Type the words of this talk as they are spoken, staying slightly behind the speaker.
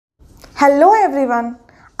Hello everyone,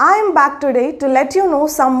 I am back today to let you know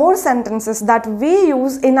some more sentences that we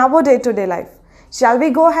use in our day-to-day life. Shall we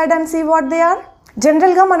go ahead and see what they are?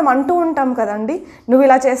 జనరల్గా మనం అంటూ ఉంటాం కదండి, నువ్వు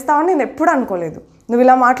ఇలా చేస్తావని నేను ఎప్పుడు అనుకోలేదు, నువ్వు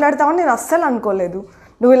ఇలా మాట్లాడతావని నేను అస్సలు అనుకోలేదు,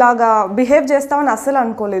 నువ్వు ఇలాగా బిహేవ్ చేస్తావని అస్సలు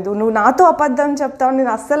అనుకోలేదు, నువ్వు నాతో అబద్ధం చెప్తావని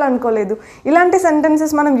నేను అస్సలు అనుకోలేదు. ఇలాంటి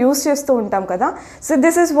సెంటెన్సెస్ మనం యూస్ చేస్తూ ఉంటాం కదా. So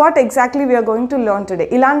this is what exactly we are going to learn today.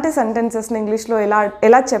 ఇలాంటి సెంటెన్సెస్ని ఇంగ్లీష్లో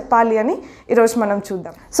ఎలా చెప్పాలి అని ఈరోజు మనం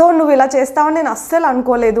చూద్దాం. సో నువ్వు ఇలా చేస్తావని నేను అస్సలు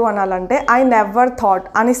అనుకోలేదు అనాలంటే ఐ నెవర్ థాట్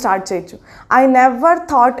అని స్టార్ట్ చేయొచ్చు. I never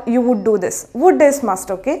thought you would do this. Would is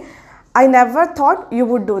must. Okay, I never thought you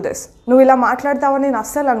would do this. నువ్వు ఇలా మాట్లాడతావని నేను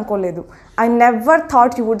అస్సలు అనుకోలేదు. I never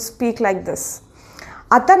thought you would speak like this.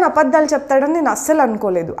 అతను అబద్ధాలు చెప్తాడని నేను అస్సలు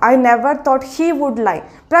అనుకోలేదు. I never thought he would లై.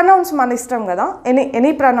 ప్రనౌన్స్ మన ఇష్టం కదా, any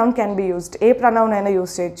pronoun can be used. A pronoun అయినా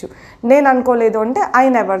యూస్ చేయొచ్చు. నేను అనుకోలేదు అంటే ఐ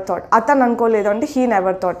నెవర్ థాట్, అతను అనుకోలేదు అంటే హీ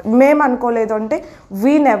నెవర్ థాట్, మేము అనుకోలేదు అంటే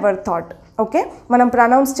వీ నెవర్ థాట్. ఓకే, మనం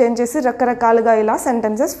ప్రనౌన్స్ చేంజ్ చేసి రకరకాలుగా ఇలా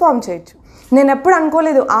సెంటెన్సెస్ ఫామ్ చేయొచ్చు. నేను ఎప్పుడు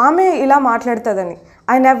అనుకోలేదు ఆమె ఇలా మాట్లాడుతుందని.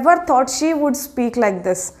 I never thought she would speak like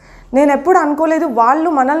this. నేను ఎప్పుడు అనుకోలేదు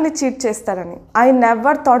వాళ్ళు మనల్ని చీట్ చేస్తారని. I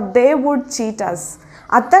never thought they would cheat అస్.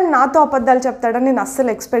 అతను నాతో అబద్ధాలు చెప్తాడని నేను అస్సలు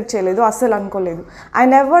ఎక్స్పెక్ట్ చేయలేదు, అస్సలు అనుకోలేదు. I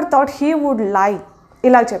never thought he would లై.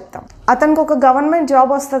 ఇలా చెప్తాం. అతనికి ఒక గవర్నమెంట్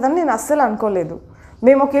జాబ్ వస్తుందని నేను అస్సలు అనుకోలేదు.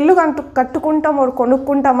 మేము ఒక ఇల్లు కట్టుకుంటాం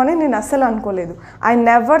కొనుక్కుంటామని నేను అస్సలు అనుకోలేదు. I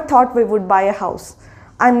never thought we would buy a house.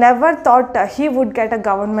 I never thought he would get a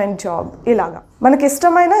government job. ఇలాగా మనకి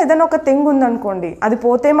ఇష్టమైన ఏదైనా ఒక థింగ్ ఉందనుకోండి, అది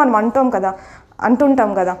పోతే మనం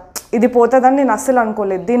అంటుంటాం కదా, ఇది పోతుందని నేను అస్సలు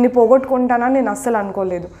అనుకోలేదు, దీన్ని పోగొట్టుకుంటానని నేను అస్సలు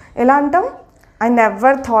అనుకోలేదు. ఎలా అంటాం? I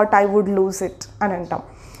never thought I would lose it అని అంటాం.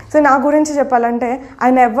 సో నా గురించి చెప్పాలంటే I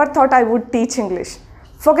never thought I would teach English.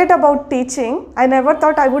 Forget about teaching, I never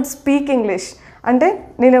thought I would speak English. అంటే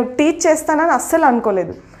నేను టీచ్ చేస్తానని అస్సలు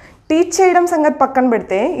అనుకోలేదు. టీచ్ చేయడం సంగతి పక్కన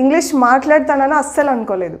పెడితే ఇంగ్లీష్ మాట్లాడతానని అస్సలు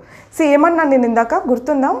అనుకోలేదు. సో ఏమన్నా నేను ఇందాక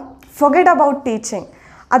గుర్తుందా? Forget about teaching.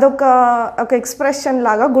 అదొక ఎక్స్ప్రెషన్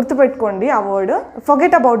లాగా గుర్తుపెట్టుకోండి ఆ వర్డ్.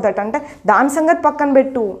 ఫర్గెట్ అబౌట్ దట్ అంటే దాని సంగతి పక్కన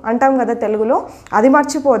పెట్టు అంటాం కదా తెలుగులో, అది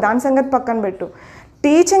మర్చిపో, దాని సంగతి పక్కన పెట్టు.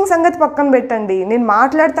 టీచింగ్ సంగతి పక్కన పెట్టండి, నేను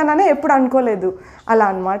మాట్లాడతాననే ఎప్పుడు అనుకోలేదు అలా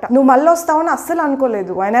అనమాట. నువ్వు మళ్ళీ వస్తావని అస్సలు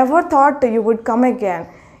అనుకోలేదు. I never thought you would come again.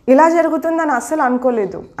 ఇలా జరుగుతుందని అస్సలు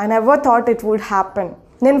అనుకోలేదు. I never thought it would happen.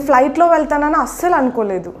 నేను ఫ్లైట్లో వెళ్తానని అస్సలు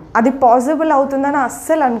అనుకోలేదు, అది పాసిబుల్ అవుతుందని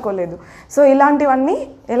అస్సలు అనుకోలేదు. సో ఇలాంటివన్నీ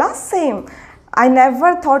ఎలా same. I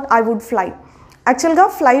never thought I would fly. యాక్చువల్గా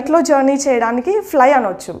ఫ్లైట్లో జర్నీ చేయడానికి ఫ్లై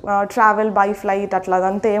అనొచ్చు, ట్రావెల్ బై ఫ్లైట్ అట్లా,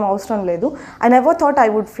 అదంతా ఏం అవసరం లేదు. I never thought I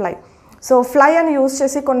would fly. So fly అని యూస్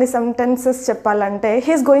చేసి కొన్ని సెంటెన్సెస్ చెప్పాలంటే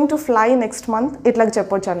he's going to fly next month ఇట్లా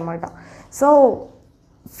చెప్పొచ్చు అనమాట. సో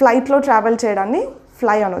ఫ్లైట్లో ట్రావెల్ చేయడాన్ని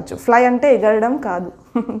ఫ్లై అనొచ్చు. ఫ్లై అంటే ఎగరడం కాదు.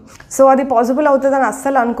 సో అది పాసిబుల్ అవుతుందని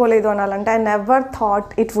అస్సలు అనుకోలేదు అనాలంటే I never thought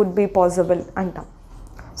it would be possible అంటాం.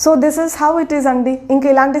 So this is how it is అండి. ఇంక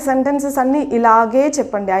ఇలాంటి సెంటెన్సెస్ అన్నీ ఇలాగే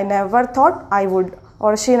చెప్పండి. I never thought I would,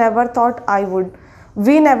 or she never thought I would,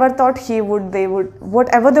 we never thought he would, they would, what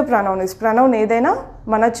ever the pronoun is. Pronoun ఏదైనా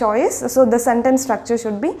మన choice. So the sentence structure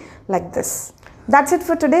should be like this. That's it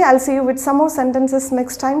for today. I'll see you with some more sentences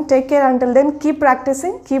next time. Take care until then. Keep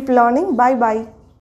practicing, keep learning. Bye bye.